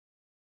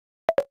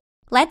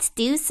Let's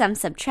do some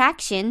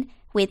subtraction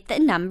with the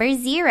number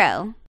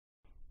 0.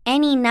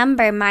 Any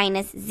number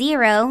minus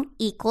 0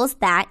 equals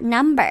that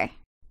number.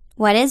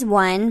 What is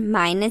 1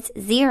 minus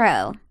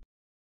 0?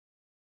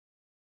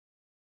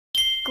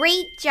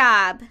 Great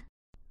job!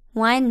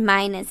 1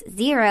 minus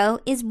 0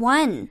 is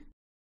 1.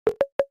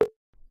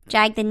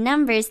 Drag the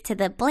numbers to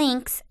the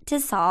blanks to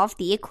solve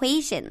the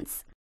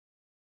equations.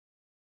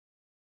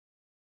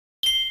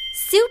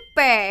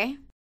 Super!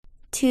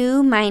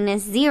 2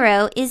 minus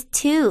 0 is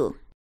 2.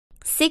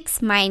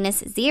 6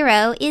 minus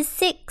 0 is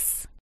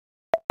 6.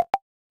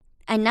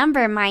 A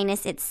number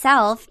minus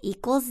itself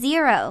equals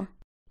 0.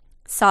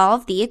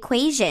 Solve the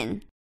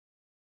equation.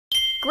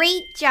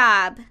 Great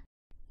job!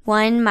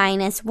 1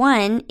 minus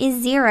 1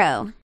 is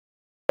 0.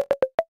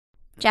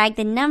 Drag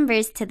the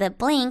numbers to the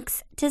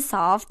blanks to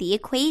solve the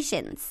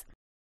equations.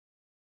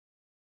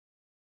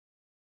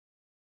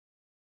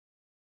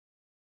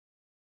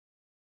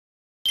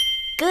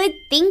 Good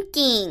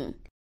thinking!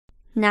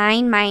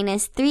 9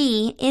 minus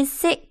 3 is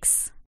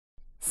 6.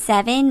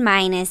 7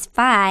 minus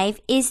 5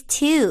 is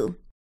 2.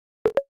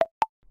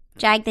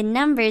 Drag the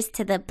numbers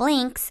to the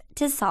blanks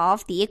to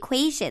solve the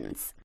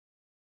equations.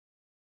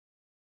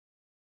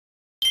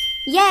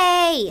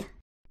 Yay!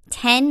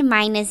 10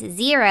 minus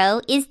 0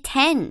 is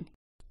 10.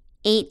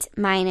 8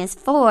 minus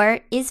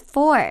 4 is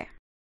 4.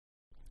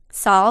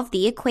 Solve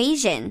the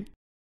equation.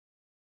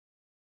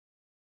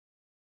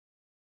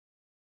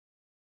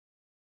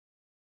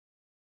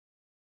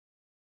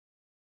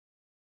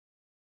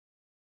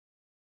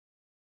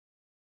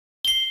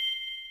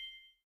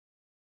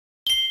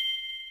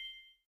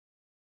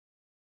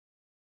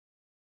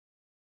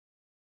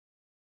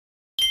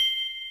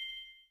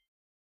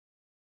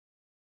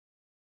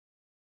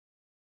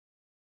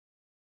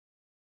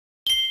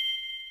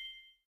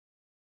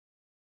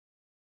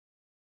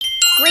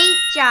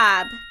 Great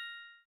job!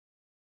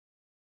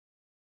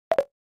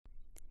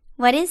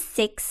 What is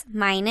 6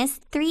 minus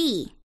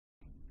 3?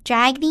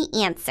 Drag the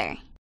answer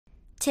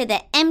to the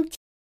empty.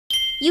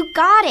 You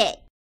got it!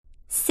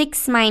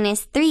 6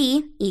 minus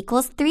 3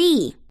 equals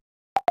 3.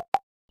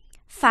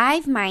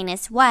 5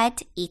 minus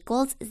what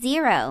equals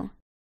 0?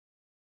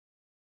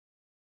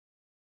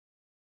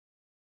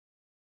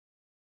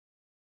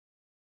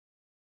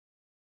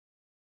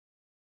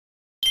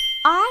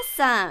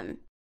 Awesome!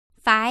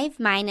 5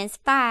 minus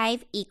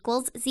 5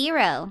 equals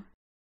 0.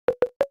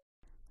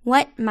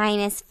 What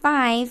minus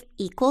 5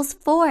 equals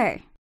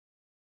 4?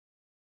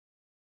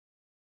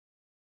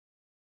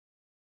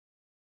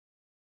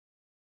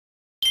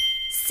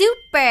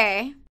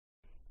 Super!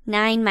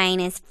 9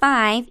 minus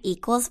 5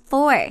 equals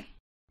 4.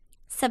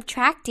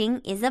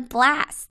 Subtracting is a blast.